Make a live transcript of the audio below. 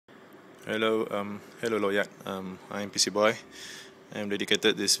Hello Loyak. I'm pcboy. I'm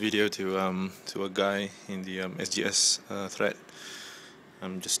dedicated this video to a guy in the SGS thread.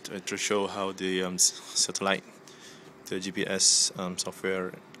 Just to show how the satellite, the GPS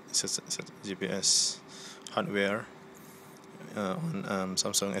software, GPS hardware on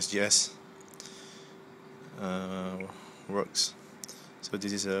Samsung SGS works. So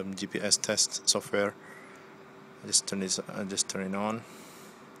this is a GPS test software. I just turn it on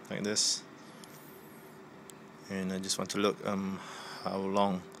like this, and I just want to look how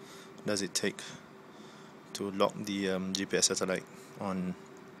long does it take to lock the GPS satellite on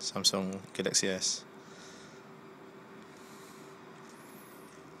Samsung Galaxy S.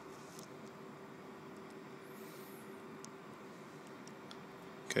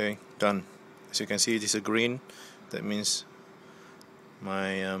 Okay, done. As you can see, this is green. That means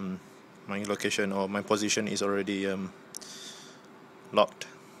my my location or my position is already locked.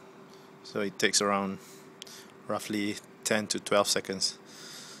 So it takes around roughly 10 to 12 seconds.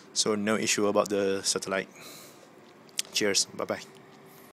 So no issue about the satellite. Cheers. Bye bye.